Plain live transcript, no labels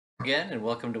Again, and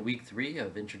welcome to week 3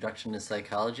 of Introduction to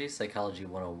Psychology, Psychology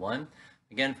 101.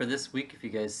 Again, for this week, if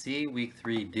you guys see week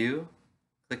 3 due,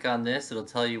 click on this. It'll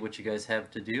tell you what you guys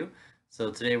have to do. So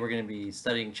today we're going to be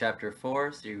studying chapter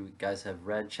 4. So you guys have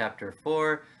read chapter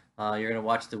 4. You're going to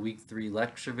watch the week 3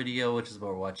 lecture video, which is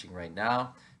what we're watching right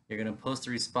now. You're going to post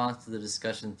a response to the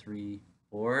discussion 3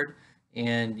 board.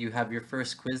 And you have your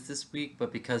first quiz this week,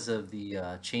 but because of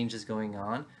the changes going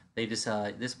on, they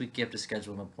decide this week you have to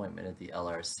schedule an appointment at the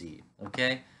LRC.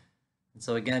 Okay, and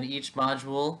so again, each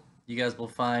module you guys will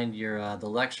find your the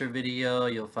lecture video,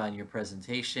 you'll find your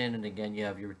presentation, and again you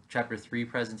have your chapter 3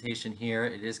 presentation here.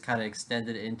 It is kind of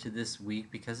extended into this week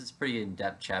because it's pretty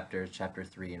in-depth chapters, chapter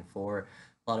 3 and 4.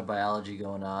 A lot of biology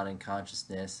going on and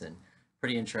consciousness and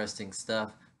pretty interesting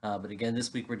stuff. But again,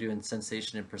 this week we're doing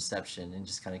sensation and perception and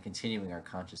just kind of continuing our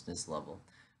consciousness level.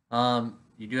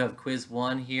 You do have quiz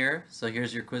 1 here. So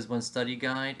here's your quiz 1 study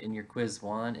guide and your quiz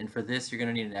 1. And for this, you're going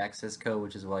to need an access code,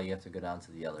 which is why you have to go down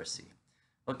to the LRC.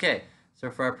 Okay, so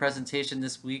for our presentation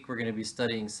this week, we're going to be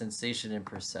studying sensation and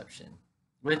perception,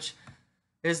 which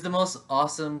is the most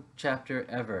awesome chapter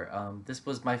ever. This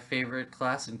was my favorite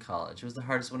class in college. It was the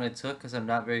hardest one I took because I'm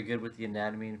not very good with the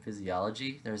anatomy and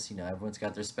physiology. There's, everyone's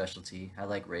got their specialty. I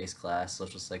like race class,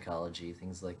 social psychology,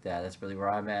 things like that. That's really where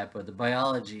I'm at. But the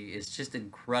biology is just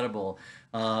incredible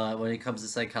when it comes to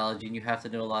psychology, and you have to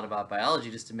know a lot about biology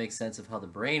just to make sense of how the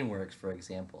brain works, for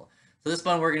example. So this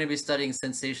one, we're going to be studying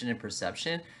sensation and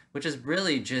perception, which is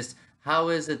really just how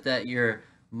is it that your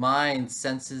mind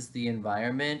senses the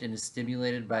environment and is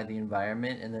stimulated by the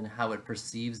environment, and then how it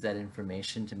perceives that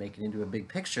information to make it into a big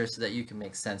picture so that you can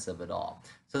make sense of it all.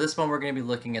 So this one we're going to be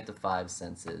looking at the 5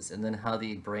 senses, and then how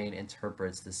the brain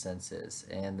interprets the senses,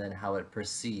 and then how it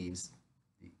perceives,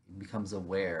 becomes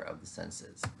aware of the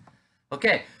senses.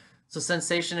 Okay, so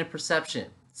sensation and perception.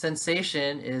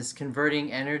 Sensation is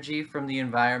converting energy from the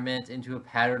environment into a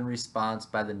pattern response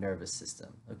by the nervous system,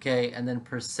 okay? And then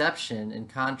perception, in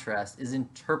contrast, is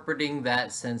interpreting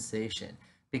that sensation,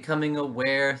 becoming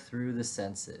aware through the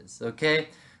senses, okay?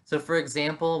 So for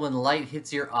example, when light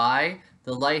hits your eye,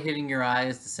 the light hitting your eye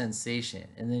is the sensation.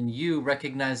 And then you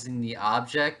recognizing the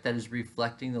object that is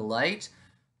reflecting the light,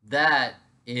 that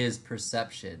is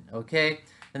perception, okay?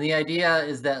 And the idea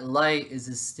is that light is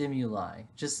a stimuli,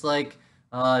 just like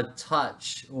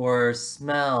touch or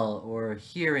smell or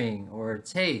hearing or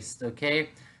taste, okay?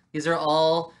 These are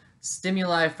all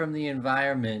stimuli from the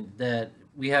environment that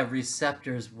we have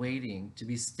receptors waiting to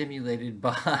be stimulated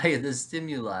by the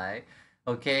stimuli,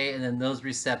 okay? And then those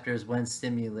receptors, when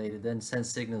stimulated, then send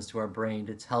signals to our brain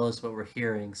to tell us what we're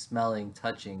hearing, smelling,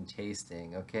 touching,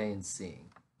 tasting, okay, and seeing.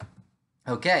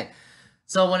 Okay.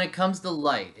 So when it comes to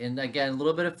light, and again, a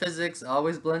little bit of physics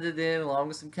always blended in along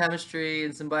with some chemistry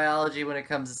and some biology when it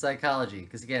comes to psychology.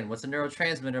 Because again, what's a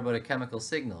neurotransmitter but a chemical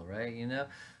signal, right?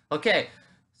 Okay,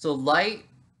 so light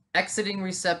exiting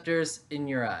receptors in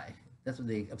your eye. That's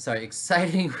what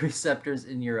exciting receptors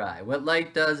in your eye. What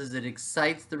light does is it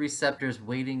excites the receptors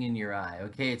waiting in your eye,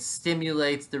 okay? It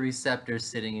stimulates the receptors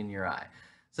sitting in your eye.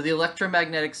 So the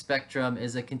electromagnetic spectrum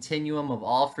is a continuum of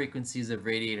all frequencies of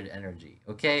radiated energy,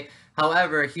 okay?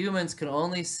 However, humans can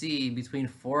only see between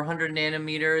 400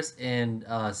 nanometers and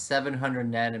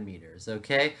 700 nanometers,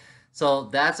 okay? So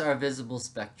that's our visible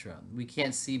spectrum. We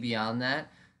can't see beyond that,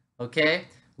 okay?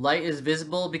 Light is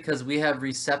visible because we have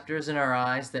receptors in our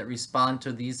eyes that respond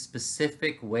to these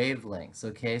specific wavelengths,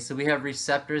 okay? So we have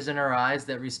receptors in our eyes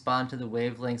that respond to the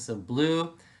wavelengths of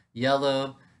blue,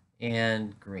 yellow,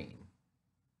 and green.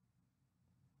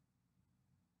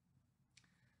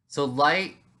 So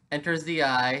light enters the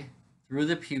eye through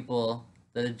the pupil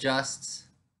that adjusts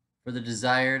for the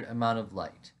desired amount of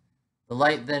light. The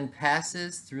light then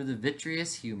passes through the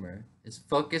vitreous humor, is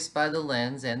focused by the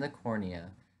lens and the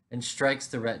cornea, and strikes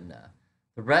the retina.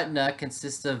 The retina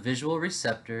consists of visual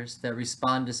receptors that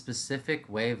respond to specific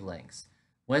wavelengths.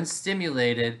 When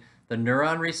stimulated, the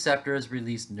neuron receptors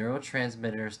release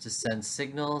neurotransmitters to send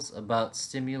signals about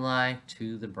stimuli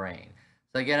to the brain.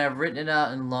 So again, I've written it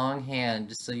out in longhand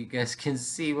just so you guys can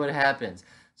see what happens.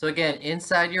 So again,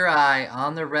 inside your eye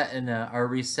on the retina are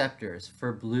receptors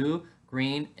for blue,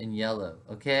 green, and yellow,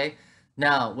 okay?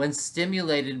 Now, when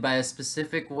stimulated by a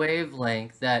specific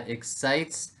wavelength that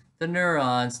excites the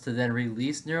neurons to then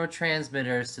release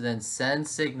neurotransmitters to then send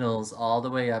signals all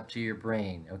the way up to your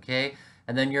brain, okay?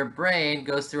 And then your brain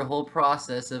goes through a whole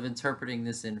process of interpreting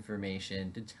this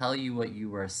information to tell you what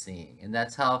you are seeing. And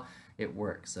that's how it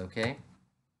works, okay?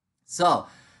 So,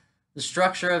 the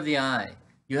structure of the eye.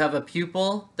 You have a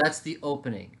pupil, that's the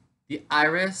opening. The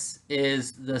iris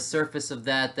is the surface of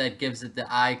that gives it the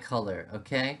eye color,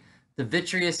 okay? The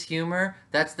vitreous humor,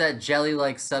 that's that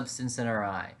jelly-like substance in our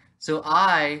eye. So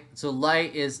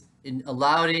light is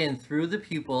allowed in through the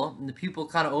pupil, and the pupil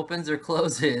kind of opens or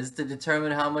closes to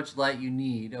determine how much light you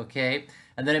need, okay?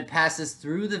 And then it passes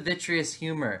through the vitreous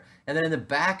humor. And then in the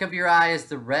back of your eye is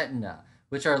the retina,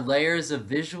 which are layers of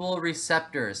visual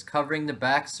receptors covering the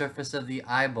back surface of the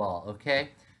eyeball, okay?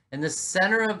 In the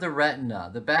center of the retina,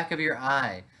 the back of your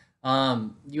eye,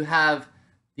 you have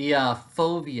the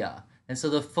fovea. And so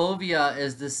the fovea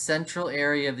is the central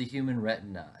area of the human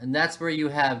retina. And that's where you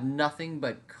have nothing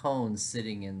but cones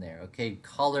sitting in there, okay?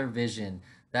 Color vision,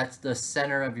 that's the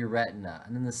center of your retina.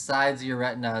 And then the sides of your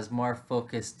retina is more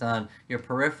focused on your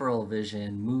peripheral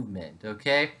vision movement,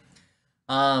 okay?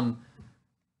 The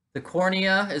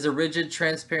cornea is a rigid,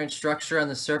 transparent structure on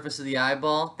the surface of the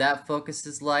eyeball. That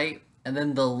focuses light. And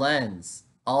then the lens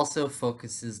also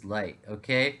focuses light,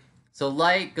 okay? So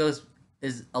light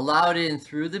is allowed in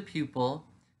through the pupil,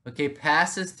 okay,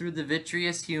 passes through the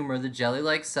vitreous humor, the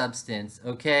jelly-like substance,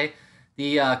 okay?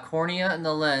 The cornea and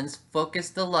the lens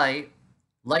focus the light.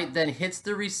 Light then hits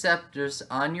the receptors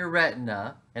on your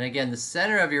retina, and again, the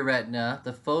center of your retina,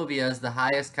 the fovea, is the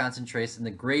highest concentration,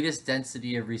 the greatest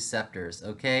density of receptors,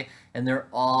 okay? And they're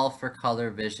all for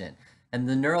color vision. And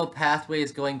the neural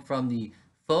pathways going from the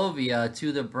fovea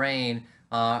to the brain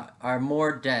are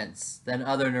more dense than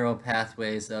other neural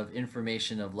pathways of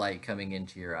information of light coming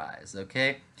into your eyes,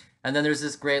 okay? And then there's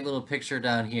this great little picture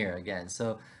down here again.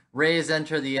 So rays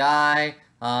enter the eye,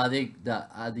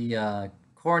 the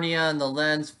cornea and the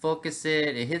lens focus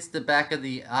it, it hits the back of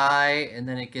the eye, and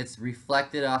then it gets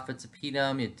reflected off its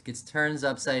pedum, it gets turns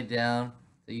upside down,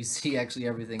 so you see actually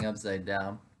everything upside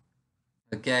down.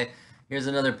 Okay, here's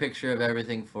another picture of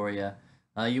everything for you.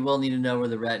 You will need to know where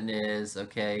the retina is,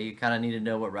 okay? You kind of need to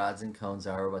know what rods and cones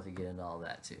are. We're about to get into all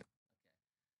that too.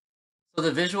 So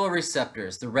the visual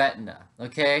receptors, the retina,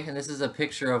 okay? And this is a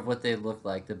picture of what they look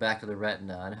like, the back of the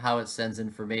retina, and how it sends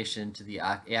information to the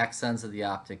axons of the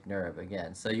optic nerve,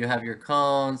 again. So you have your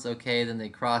cones, okay, then they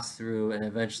cross through, and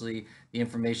eventually the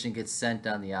information gets sent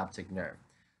down the optic nerve.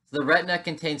 So the retina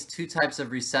contains two types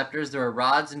of receptors. There are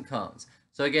rods and cones.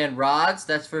 So again, rods,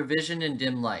 that's for vision and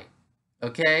dim light,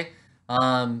 okay?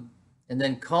 And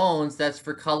then cones, that's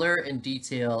for color and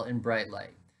detail and bright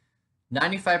light.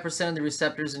 95% of the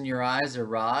receptors in your eyes are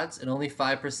rods and only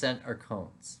 5% are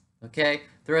cones, okay?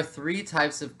 There are three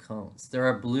types of cones. There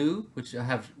are blue, which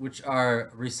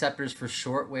are receptors for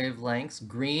short wavelengths,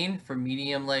 green for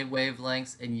medium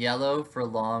wavelengths, and yellow for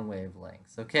long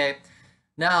wavelengths, okay?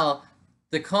 Now,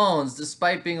 the cones,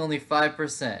 despite being only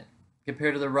 5%,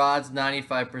 compared to the rods,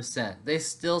 95%, they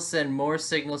still send more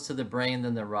signals to the brain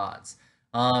than the rods.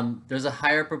 There's a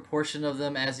higher proportion of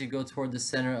them as you go toward the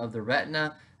center of the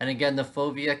retina. And again, the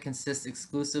fovea consists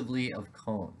exclusively of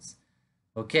cones.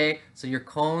 Okay, so your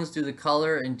cones do the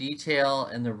color and detail,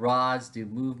 and the rods do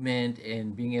movement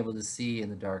and being able to see in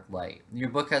the dark light. Your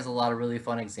book has a lot of really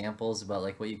fun examples about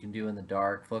like what you can do in the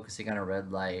dark, focusing on a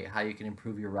red light, how you can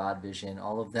improve your rod vision,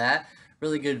 all of that.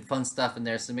 Really good fun stuff in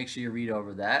there, so make sure you read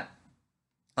over that.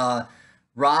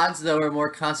 Rods, though, are more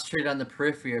concentrated on the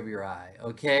periphery of your eye,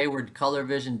 okay, where color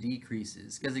vision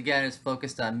decreases, because again, it's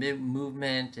focused on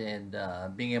movement and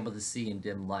being able to see in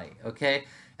dim light, okay?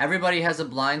 Everybody has a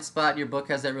blind spot. Your book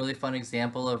has that really fun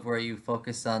example of where you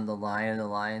focus on the lion and the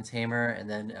lion tamer, and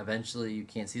then eventually you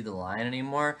can't see the lion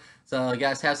anymore. So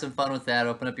guys, have some fun with that.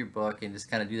 Open up your book and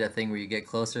just kind of do that thing where you get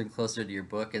closer and closer to your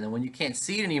book, and then when you can't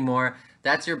see it anymore,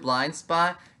 that's your blind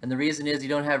spot. And the reason is you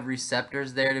don't have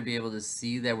receptors there to be able to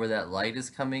see that where that light is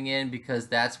coming in, because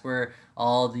that's where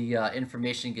all the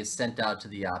information gets sent out to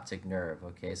the optic nerve,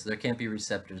 okay? So there can't be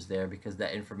receptors there because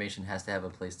that information has to have a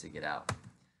place to get out,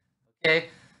 okay?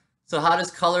 So how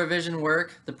does color vision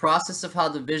work? The process of how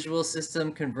the visual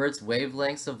system converts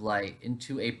wavelengths of light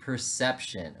into a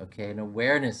perception, okay, an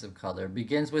awareness of color,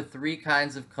 begins with three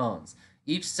kinds of cones,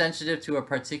 each sensitive to a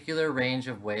particular range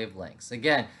of wavelengths.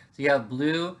 Again, so you have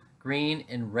blue, green,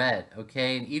 and red,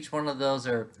 okay, and each one of those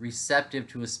are receptive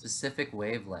to a specific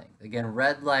wavelength. Again,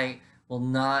 red light will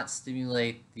not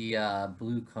stimulate the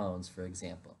blue cones, for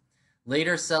example.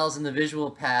 Later cells in the visual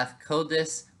path code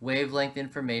this wavelength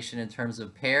information in terms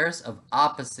of pairs of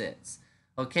opposites.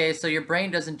 Okay, so your brain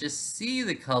doesn't just see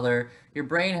the color, your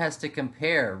brain has to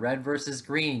compare red versus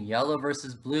green, yellow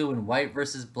versus blue, and white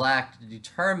versus black to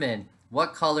determine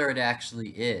what color it actually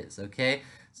is, okay?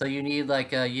 So you need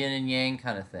like a yin and yang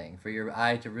kind of thing for your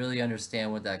eye to really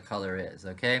understand what that color is,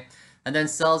 okay? And then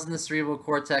cells in the cerebral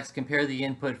cortex compare the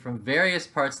input from various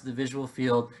parts of the visual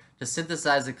field to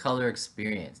synthesize a color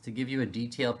experience, to give you a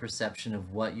detailed perception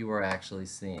of what you are actually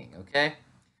seeing, okay?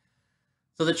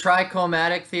 So the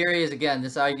trichromatic theory is, again,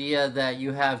 this idea that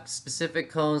you have specific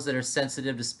cones that are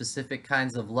sensitive to specific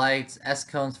kinds of lights. S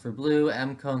cones for blue,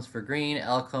 M cones for green,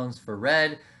 L cones for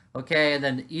red. Okay, and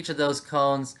then each of those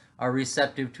cones are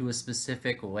receptive to a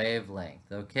specific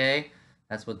wavelength. Okay,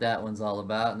 that's what that one's all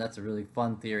about, and that's a really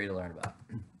fun theory to learn about.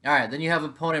 All right, then you have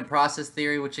opponent process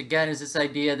theory, which again is this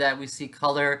idea that we see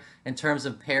color in terms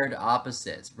of paired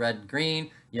opposites: red,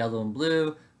 green, yellow, and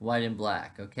blue, white and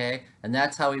black, okay? And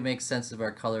that's how we make sense of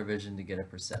our color vision to get a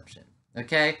perception,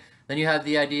 okay? Then you have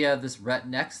the idea of this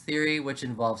Retinex theory, which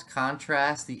involves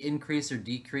contrast, the increase or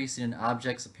decrease in an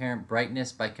object's apparent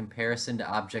brightness by comparison to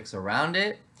objects around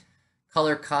it.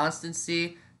 Color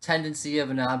constancy, tendency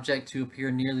of an object to appear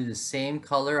nearly the same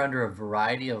color under a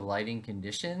variety of lighting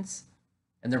conditions.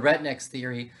 And the Retinex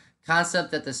theory, concept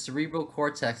that the cerebral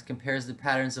cortex compares the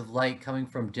patterns of light coming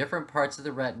from different parts of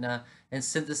the retina and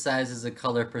synthesizes a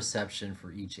color perception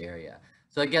for each area.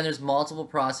 So again, there's multiple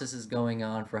processes going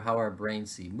on for how our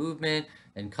brains see movement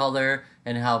and color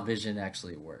and how vision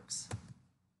actually works.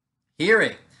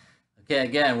 Hearing. Okay,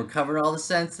 again, we're covering all the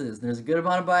senses. There's a good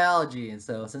amount of biology, and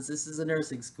so since this is a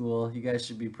nursing school, you guys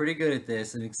should be pretty good at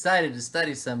this and excited to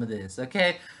study some of this,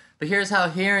 okay? But here's how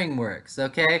hearing works,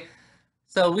 okay?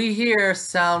 So we hear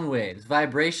sound waves,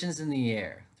 vibrations in the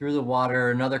air, through the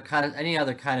water or any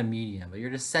other kind of medium, but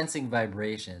you're just sensing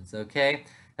vibrations, okay?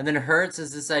 And then hertz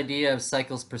is this idea of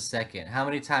cycles per second. How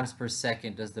many times per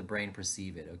second does the brain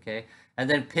perceive it, okay? And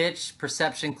then pitch,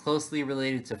 perception closely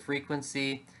related to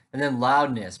frequency. And then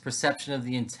loudness, perception of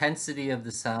the intensity of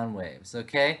the sound waves,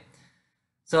 okay?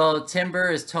 So timbre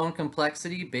is tone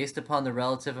complexity based upon the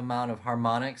relative amount of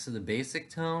harmonics of the basic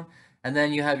tone. And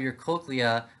then you have your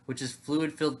cochlea, which is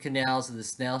fluid-filled canals of the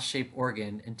snail-shaped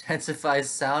organ, intensifies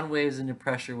sound waves into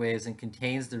pressure waves and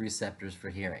contains the receptors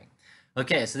for hearing.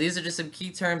 Okay, so these are just some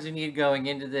key terms you need going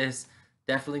into this.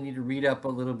 Definitely need to read up a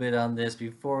little bit on this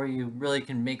before you really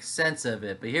can make sense of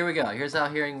it. But here we go. Here's how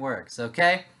hearing works,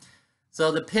 okay?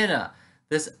 So the pinna,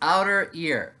 this outer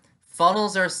ear,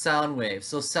 funnels our sound waves.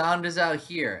 So sound is out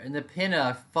here, and the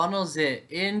pinna funnels it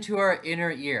into our inner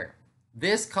ear.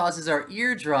 This causes our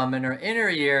eardrum and our inner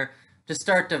ear to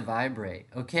start to vibrate,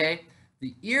 okay?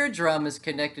 The eardrum is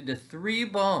connected to 3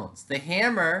 bones: the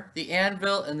hammer, the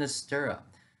anvil, and the stirrup.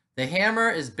 The hammer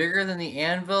is bigger than the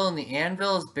anvil, and the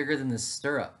anvil is bigger than the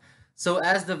stirrup. So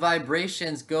as the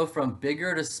vibrations go from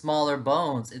bigger to smaller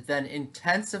bones, it then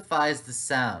intensifies the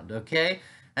sound, okay?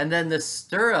 And then the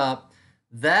stirrup,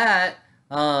 that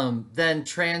then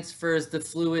transfers the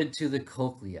fluid to the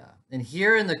cochlea. And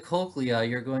here in the cochlea,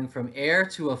 you're going from air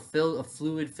to a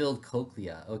fluid-filled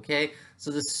cochlea, okay?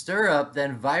 So the stirrup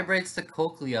then vibrates the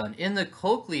cochlea, and in the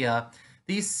cochlea,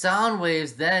 these sound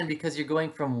waves then, because you're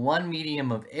going from one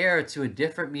medium of air to a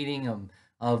different medium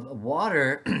of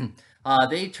water,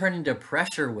 they turn into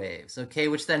pressure waves, okay,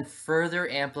 which then further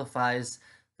amplifies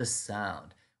the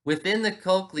sound. Within the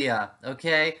cochlea,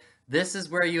 okay, this is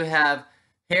where you have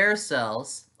hair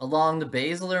cells along the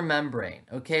basilar membrane,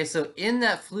 okay? So in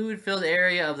that fluid-filled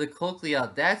area of the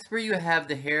cochlea, that's where you have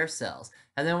the hair cells.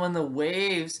 And then when the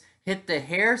waves hit the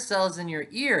hair cells in your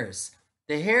ears,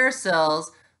 the hair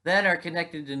cells then are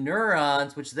connected to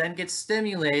neurons, which then get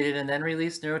stimulated and then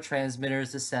release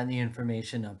neurotransmitters to send the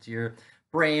information up to your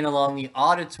brain along the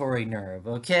auditory nerve,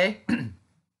 okay?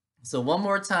 So one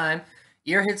more time,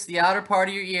 ear hits the outer part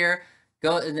of your ear,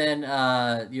 and then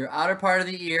your outer part of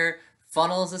the ear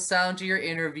funnels the sound to your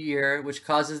inner ear, which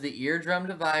causes the eardrum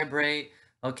to vibrate,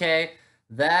 okay?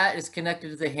 That is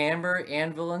connected to the hammer,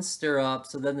 anvil, and stirrup,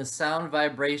 so then the sound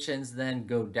vibrations then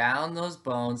go down those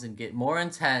bones and get more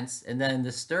intense, and then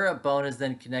the stirrup bone is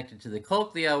then connected to the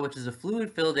cochlea, which is a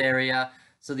fluid-filled area,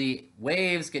 so the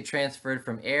waves get transferred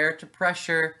from air to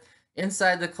pressure.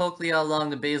 Inside the cochlea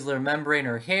along the basilar membrane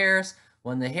are hairs.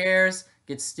 When the hairs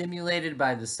get stimulated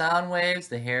by the sound waves,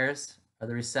 the hairs are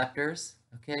the receptors,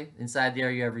 okay? Inside there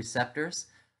you have receptors.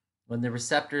 When the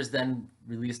receptors then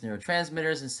release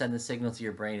neurotransmitters and send the signal to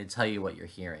your brain to tell you what you're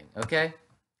hearing, okay?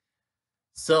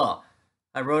 So,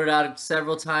 I wrote it out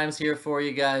several times here for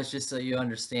you guys just so you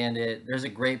understand it. There's a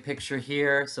great picture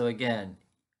here. So again,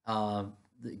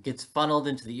 it gets funneled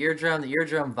into the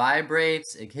eardrum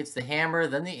vibrates, it hits the hammer,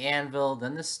 then the anvil,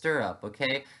 then the stirrup,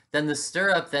 okay? Then the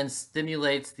stirrup then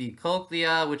stimulates the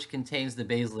cochlea, which contains the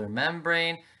basilar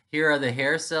membrane. Here are the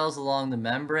hair cells along the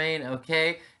membrane,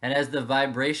 okay? And as the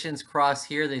vibrations cross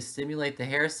here, they stimulate the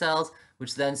hair cells,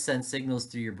 which then send signals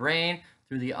to your brain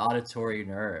through the auditory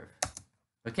nerve.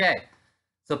 Okay,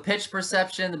 so pitch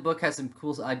perception, the book has some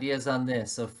cool ideas on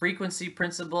this. So frequency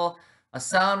principle, a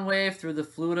sound wave through the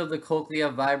fluid of the cochlea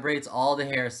vibrates all the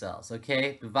hair cells,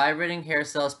 okay? The vibrating hair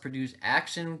cells produce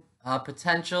action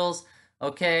potentials,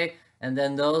 okay? And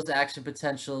then those action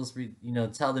potentials,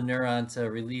 tell the neuron to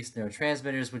release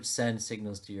neurotransmitters, which send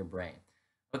signals to your brain.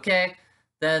 Okay,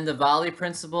 then the volley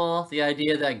principle, the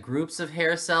idea that groups of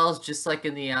hair cells, just like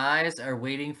in the eyes, are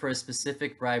waiting for a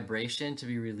specific vibration to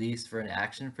be released for an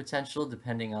action potential,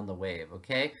 depending on the wave,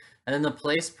 okay? And then the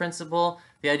place principle,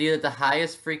 the idea that the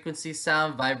highest frequency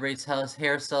sound vibrates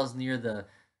hair cells near the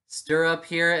stirrup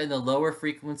here, and the lower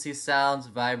frequency sounds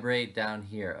vibrate down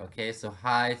here, okay? So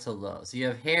high to low. So you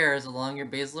have hairs along your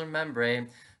basilar membrane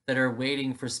that are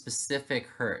waiting for specific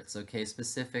hertz, okay?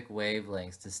 Specific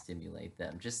wavelengths to stimulate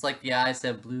them. Just like the eyes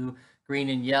have blue, green,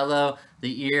 and yellow,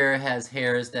 the ear has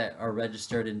hairs that are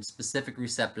registered in specific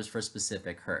receptors for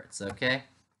specific hertz, okay?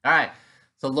 All right.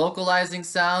 So localizing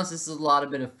sounds, this is a lot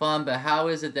of bit of fun, but how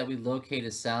is it that we locate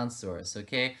a sound source,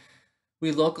 okay?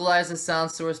 We localize the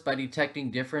sound source by detecting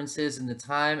differences in the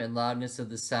time and loudness of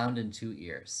the sound in two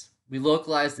ears. We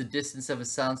localize the distance of a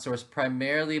sound source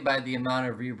primarily by the amount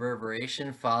of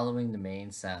reverberation following the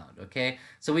main sound, okay?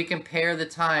 So we compare the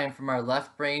time from our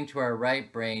left brain to our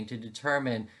right brain to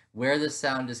determine where the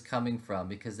sound is coming from,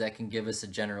 because that can give us a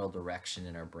general direction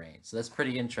in our brain. So that's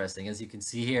pretty interesting. As you can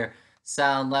see here,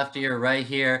 sound left ear, right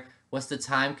here. What's the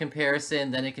time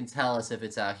comparison? Then it can tell us if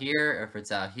it's out here or if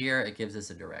it's out here. It gives us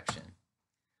a direction.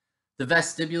 The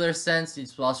vestibular sense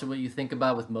is also what you think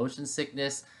about with motion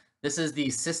sickness. This is the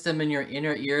system in your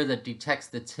inner ear that detects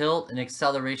the tilt and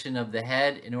acceleration of the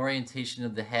head and orientation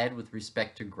of the head with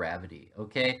respect to gravity,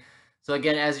 okay? So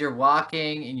again, as you're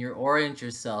walking and you orient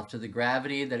yourself to the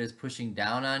gravity that is pushing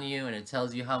down on you, and it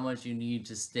tells you how much you need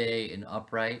to stay in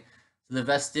upright. So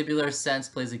the vestibular sense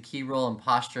plays a key role in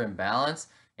posture and balance.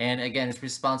 And again, it's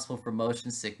responsible for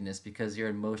motion sickness because you're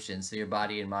in motion, so your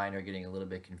body and mind are getting a little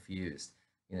bit confused,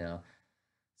 you know.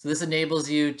 So this enables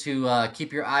you to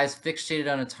keep your eyes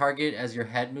fixated on a target as your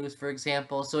head moves, for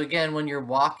example. So again, when you're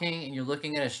walking and you're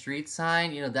looking at a street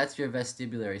sign, that's your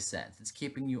vestibulary sense. It's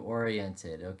keeping you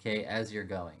oriented, okay, as you're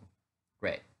going.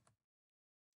 Great.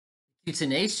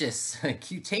 Cutaneous,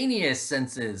 cutaneous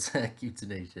senses,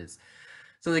 cutaneous.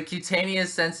 So the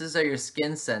cutaneous senses are your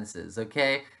skin senses,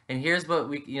 okay? And here's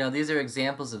what these are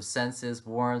examples of senses: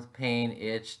 warmth, pain,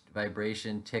 itch,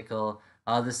 vibration, tickle.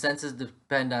 The senses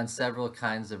depend on several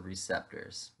kinds of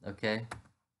receptors, okay?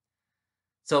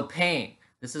 So pain,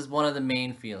 this is one of the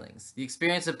main feelings. The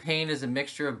experience of pain is a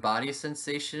mixture of body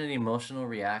sensation and emotional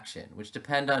reaction, which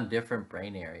depend on different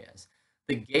brain areas.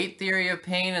 The gate theory of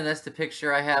pain, and that's the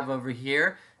picture I have over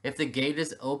here. If the gate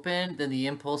is open, then the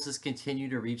impulses continue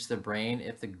to reach the brain.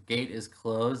 If the gate is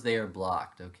closed, they are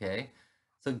blocked, okay?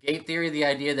 So gate theory, the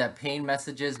idea that pain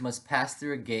messages must pass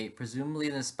through a gate, presumably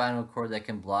in the spinal cord, that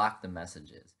can block the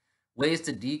messages. Ways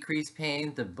to decrease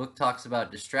pain, the book talks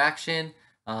about distraction,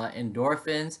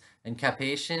 endorphins, and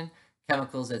capation,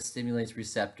 chemicals that stimulates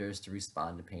receptors to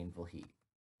respond to painful heat.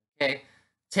 Okay,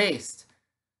 taste.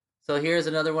 So here's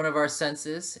another one of our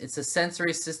senses. It's a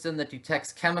sensory system that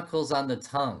detects chemicals on the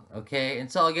tongue, okay? And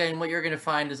so again, what you're gonna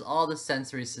find is all the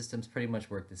sensory systems pretty much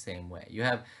work the same way. You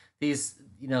have these,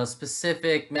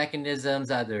 specific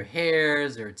mechanisms, either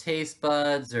hairs or taste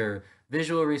buds or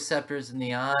visual receptors in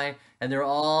the eye, and they're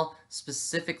all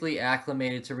specifically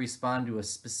acclimated to respond to a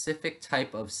specific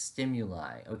type of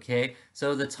stimuli, okay?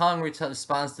 So the tongue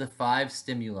responds to 5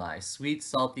 stimuli: sweet,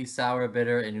 salty, sour,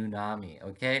 bitter, and umami,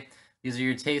 okay? These are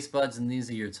your taste buds and these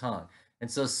are your tongue. And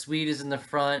so sweet is in the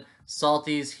front,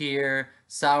 salty is here,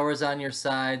 sour is on your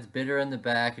sides, bitter in the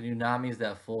back, and umami is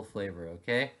that full flavor,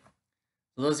 okay?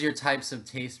 So those are your types of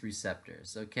taste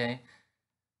receptors, okay?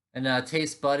 And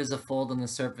taste bud is a fold on the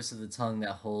surface of the tongue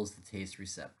that holds the taste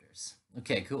receptors.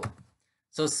 Okay, cool.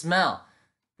 So smell.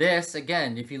 This,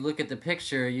 again, if you look at the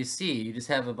picture, you just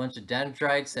have a bunch of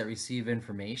dendrites that receive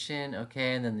information,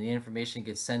 okay, and then the information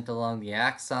gets sent along the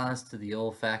axons to the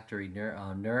olfactory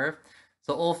nerve.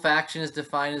 So olfaction is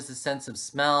defined as the sense of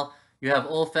smell. You have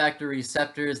olfactory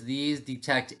receptors. These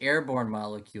detect airborne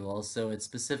molecules, so it's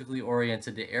specifically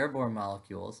oriented to airborne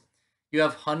molecules. You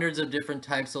have hundreds of different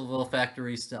types of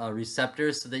olfactory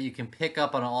receptors so that you can pick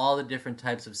up on all the different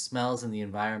types of smells in the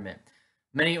environment.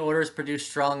 Many odors produce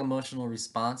strong emotional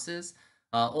responses.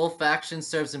 Olfaction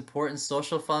serves important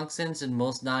social functions in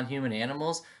most non-human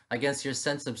animals. Against your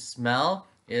sense of smell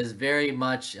is very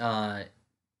much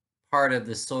part of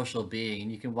the social being.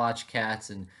 And you can watch cats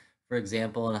and, for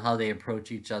example, and how they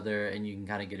approach each other, and you can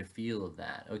kind of get a feel of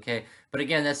that, okay? But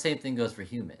again, that same thing goes for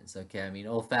humans, okay? I mean,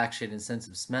 olfaction and sense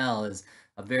of smell is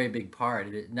a very big part.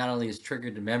 It not only is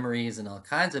triggered to memories and all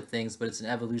kinds of things, but it's an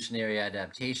evolutionary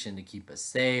adaptation to keep us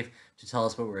safe, to tell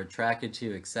us what we're attracted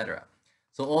to, etc.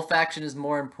 So olfaction is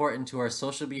more important to our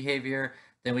social behavior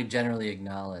than we generally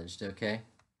acknowledged, okay?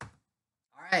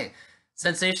 All right.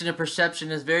 Sensation and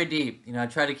perception is very deep. I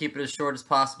try to keep it as short as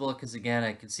possible because, again,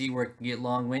 I can see where it can get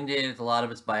long-winded. A lot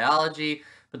of it's biology.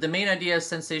 But the main idea of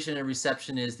sensation and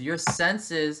reception is your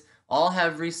senses all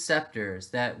have receptors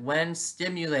that, when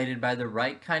stimulated by the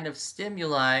right kind of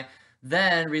stimuli,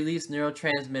 then release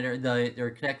neurotransmitter.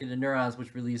 They're connected to neurons,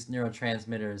 which release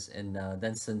neurotransmitters and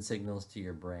then send signals to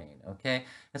your brain. Okay,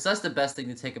 and so that's the best thing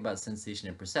to take about sensation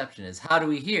and perception is how do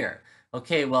we hear?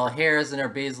 Okay, well, hairs in our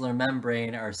basilar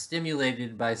membrane are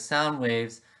stimulated by sound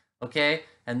waves. Okay,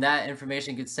 and that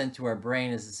information gets sent to our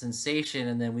brain as a sensation,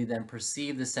 and then we then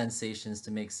perceive the sensations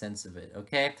to make sense of it.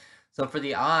 Okay. So for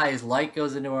the eyes, light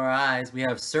goes into our eyes. We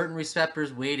have certain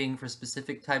receptors waiting for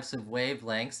specific types of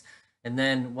wavelengths. And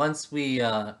then once we,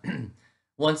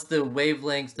 once the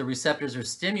wavelengths, the receptors are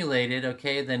stimulated,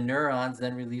 okay, then neurons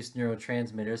then release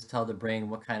neurotransmitters, tell the brain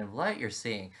what kind of light you're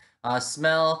seeing.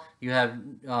 Smell, you have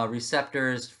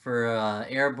receptors for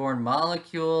airborne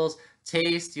molecules.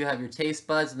 Taste, you have your taste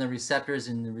buds and the receptors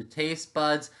in the taste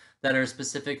buds that are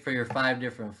specific for your 5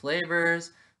 different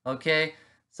flavors. Okay,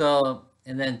 so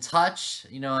and then touch,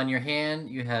 on your hand,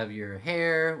 you have your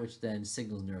hair, which then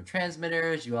signals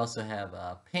neurotransmitters. You also have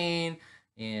pain,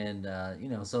 and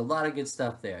so a lot of good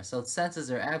stuff there. So senses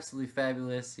are absolutely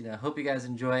fabulous. I hope you guys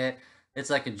enjoy it.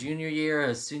 It's like a junior year,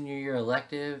 a senior year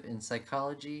elective in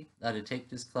psychology to take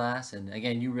this class. And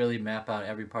again, you really map out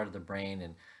every part of the brain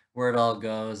and where it all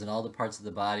goes and all the parts of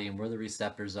the body and where the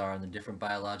receptors are and the different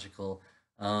biological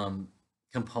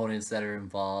components that are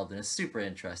involved. And it's super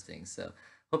interesting. So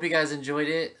hope you guys enjoyed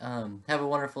it. Have a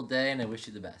wonderful day, and I wish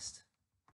you the best.